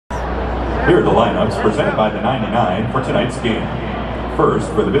Here are the lineups presented by the 99 for tonight's game. First,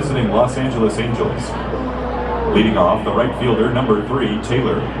 for the visiting Los Angeles Angels. Leading off, the right fielder, number 3,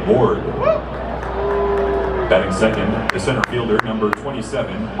 Taylor Ward. Batting second, the center fielder, number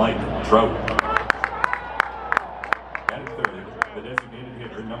 27, Mike Trout. Batting third, the designated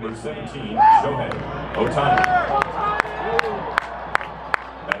hitter, number 17, Shohei Ohtani.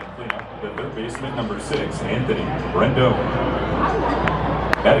 Batting cleanup, the third baseman, number 6, Anthony Rendon.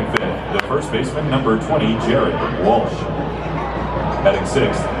 Batting fifth, the first baseman, number 20, Jared Walsh. Batting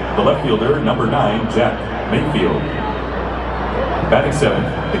sixth, the left fielder, number 9, Jack Mayfield. Batting seventh,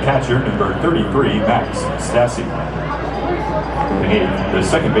 the catcher, number 33, Max Stassi. Batting eighth, the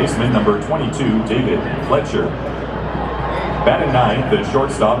second baseman, number 22, David Fletcher. Batting ninth, the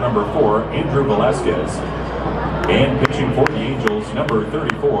shortstop, number 4, Andrew Velasquez. And pitching for the Angels, number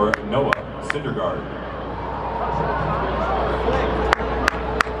 34, Noah Syndergaard.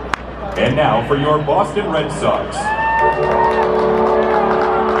 And now for your Boston Red Sox.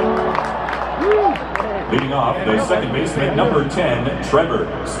 Leading off, the second baseman, number 10, Trevor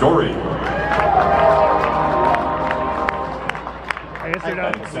Story.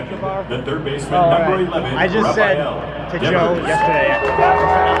 Batting second, the third baseman, number 11, I just said to Joe yesterday.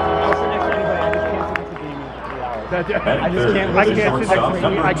 Batting third, the shortstop,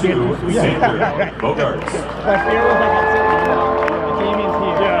 number 2, Xander Bogaerts.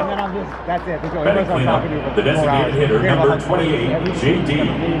 That's it. Batting cleanup, the designated hitter, number 28, J.D.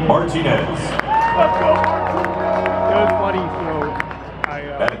 Martinez.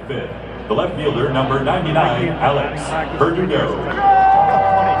 Batting fifth, the left fielder, number 99, Alex Verdugo.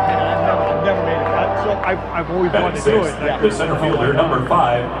 I've always wanted to do it. The center fielder, number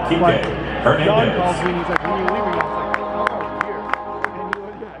 5, Kike Hernandez.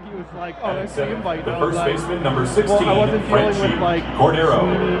 The first baseman, number 16, Frenchie Cordero.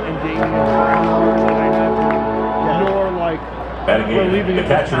 Batting eighth, the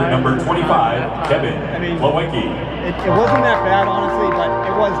catcher, number 25, Kevin Plawecki. It wasn't that bad, honestly, but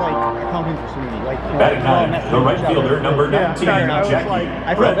it was like accounting for Sweeney. Batting ninth, the right fielder, number 19,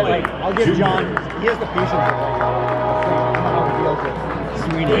 Jackie Bradley I'll give John, he has the patience to deal with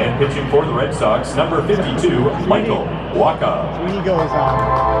Sweeney. And pitching for the Red Sox, number 52, Michael Wacha. Sweeney goes,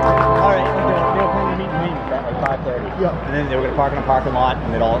 all right, they were planning to meet me at 5:30. Yeah. And then they were going to park in a parking lot,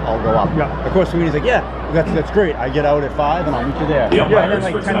 and they'd all go up. Yeah. Of course, Sweeney's like, yeah, that's great. I get out at 5, and I'll meet you there. And then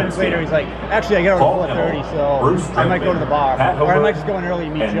like 10 minutes later, he's like, actually, I get out at 4:30, so I might go to the bar. Or I might just go in early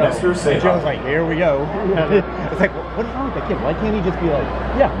and meet Joe. And Joe's like, here we go. It's like, what is wrong with that kid? Why can't he just be like,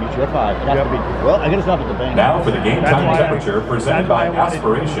 yeah, meet you at 5? It has to be, well, I got to stop at the bank. Now for the game time temperature presented by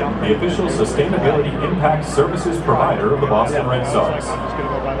Aspiration, the official sustainability impact services provider of the Boston Red Sox.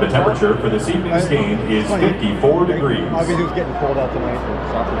 The temperature for this evening's game is 54 degrees. Obviously, it was getting cold out tonight.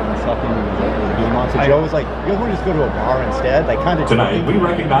 So Joe was like, you guys want to just go to a bar instead? Like, kind of. Tonight, we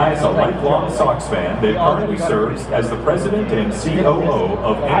recognize a lifelong Sox fan that currently serves as the president and COO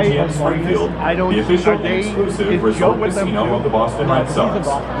of MGM Springfield, the official and exclusive resort casino of the Boston Red Sox.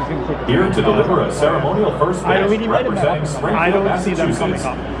 Here to deliver a ceremonial first pitch representing Springfield, Massachusetts.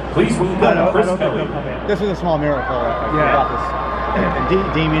 Please welcome Chris Kelly. This was a small miracle. Got this. And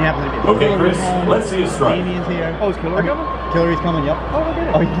Damien happens to be. Okay, Chris, let's see a strike. Damien's here. Oh, is Hillary coming? Hillary's coming, yep. Oh, look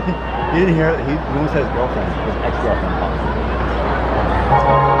at it. Oh, you didn't hear it? He almost had his girlfriend, his ex-girlfriend.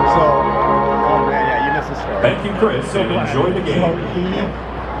 So, oh man, yeah, you missed the story. Thank you, Chris, and enjoy the game. So he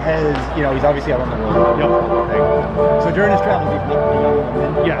has, you know, he's obviously out on the road. Yep. So during his travels, he's met the young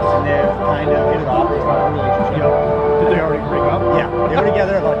woman. Yes. And they've kind of hit it off. They started a relationship. Yep. Did they already break up? Yeah. They were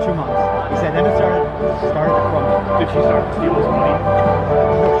together about 2 months. He said then it started to crumble. Did she start to steal his money?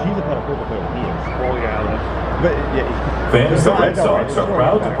 No, she's a pedophilia player. He is. Oh, yeah. But, yeah. Fans of the Red Sox are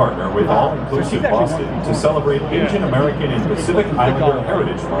proud to partner with All Inclusive Boston to celebrate Asian American and Pacific Islander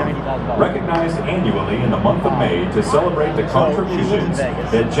Heritage Month, recognized annually in the month of May to celebrate the contributions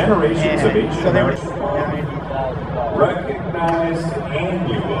that generations of Asian Americans recognized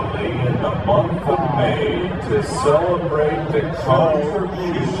annually in the month of May to celebrate the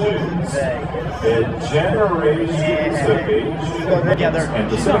contributions that generations of Asian Americans and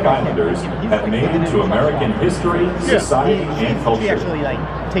Pacific Islanders have made to American history, society, and culture. She actually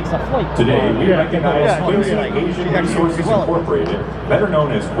takes a flight. Today, we recognize Quincy Asian Resources Incorporated, better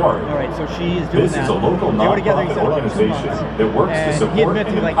known as Quarry. All right, so she is doing this is a local nonprofit organization that works to support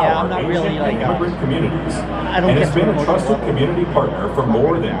and empower Asian and immigrant communities, and has been a trusted community partner for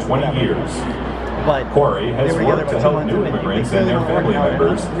more than 20 years. Quarry has worked to help new immigrants and their family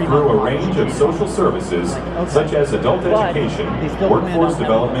members through a range of social services such as adult education, workforce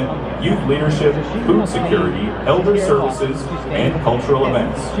development, youth leadership, food security, elder services, and cultural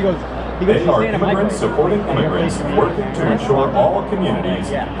events. They are immigrants supporting immigrants, working to ensure all communities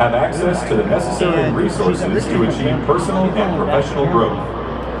have access to the necessary resources to achieve personal and professional growth.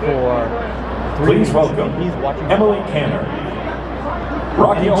 Please welcome Emily Canner,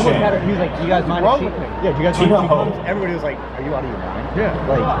 Rocky Chan, He was like, do you guys mind if yeah, do you guys Tina mind if she Ho. comes? Everybody was like, are you out of your mind? Yeah.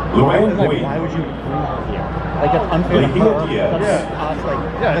 Like, Luann like, Bui. why would you bring her here? Like, that's unfair to Lehia her. Diaz. That's us. Like,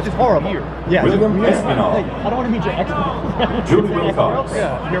 Yeah, that's it's horrible. weird. Yeah, William it's weird. Espinal. Like, I don't want to meet your ex. Julie Wilcox,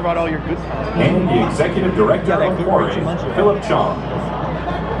 Yeah, hear about all your good times. and the Executive Director of Quarry, Philip Chong.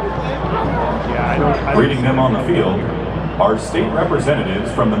 Yeah, I don't. Greeting them on the field are state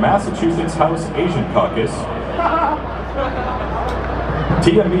representatives from the Massachusetts House Asian Caucus,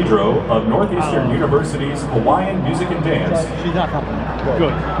 Tia Midro of Northeastern University's Hawaiian Music and Dance, She's not coming.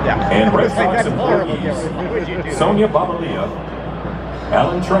 Good. Yeah. and Red Like, Sox that's horrible. employees Sonia Babalia,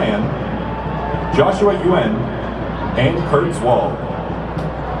 Alan Tran, Joshua Yuen, and Kurtz Wall.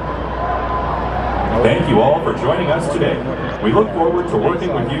 Thank you all for joining us today. We look forward to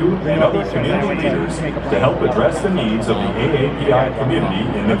working with you and other community leaders to help address the needs of the AAPI community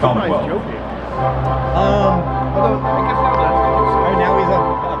in the Commonwealth. Although, I guess Right now he's a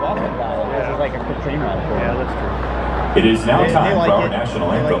Boston guy. This is like a quick train ride for him. yeah, that's true. It is now They time like for our it. national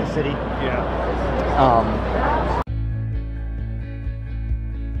They like anthem. the city. Yeah.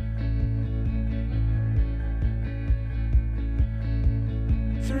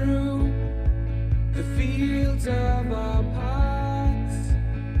 Through the fields of our paths,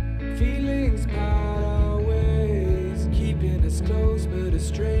 feelings part our ways, keeping us close but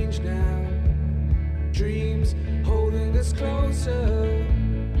estranged now. Dreams holding us closer,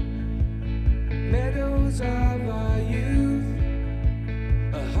 meadows of our youth,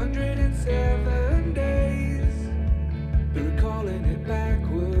 107 days, but recalling it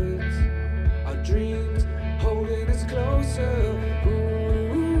backwards. Our dreams holding us closer.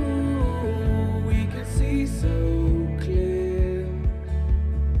 Ooh, we can see so clear.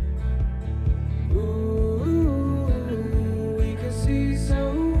 Ooh, we can see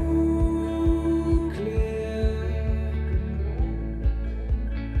so clear.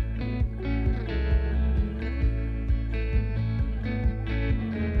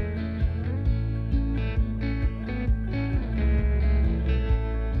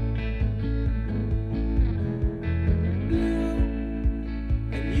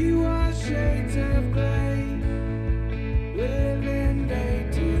 And you are shades of grey, living day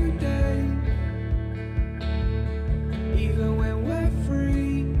to day. Even when we're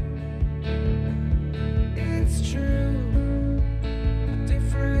free, it's true. The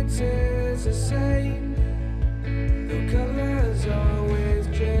difference is the same. The colors always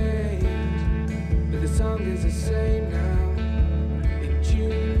change, but the song is the same now. In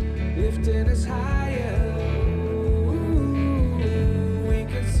June, lifting us higher. We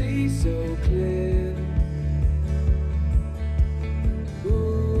can see so clear.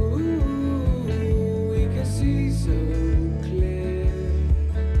 Ooh, we can see so clear.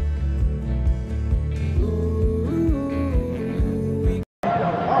 Ooh, we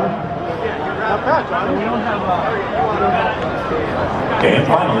And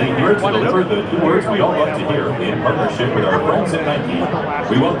finally, here to deliver the two words we all love to hear in partnership with our friends at Nike,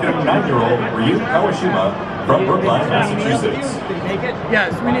 we welcome 9-year-old Ryu Kawashima from Brookline, Massachusetts.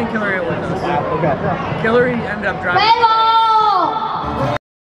 Yes, we need Hillary with us. Hillary ended up dropping.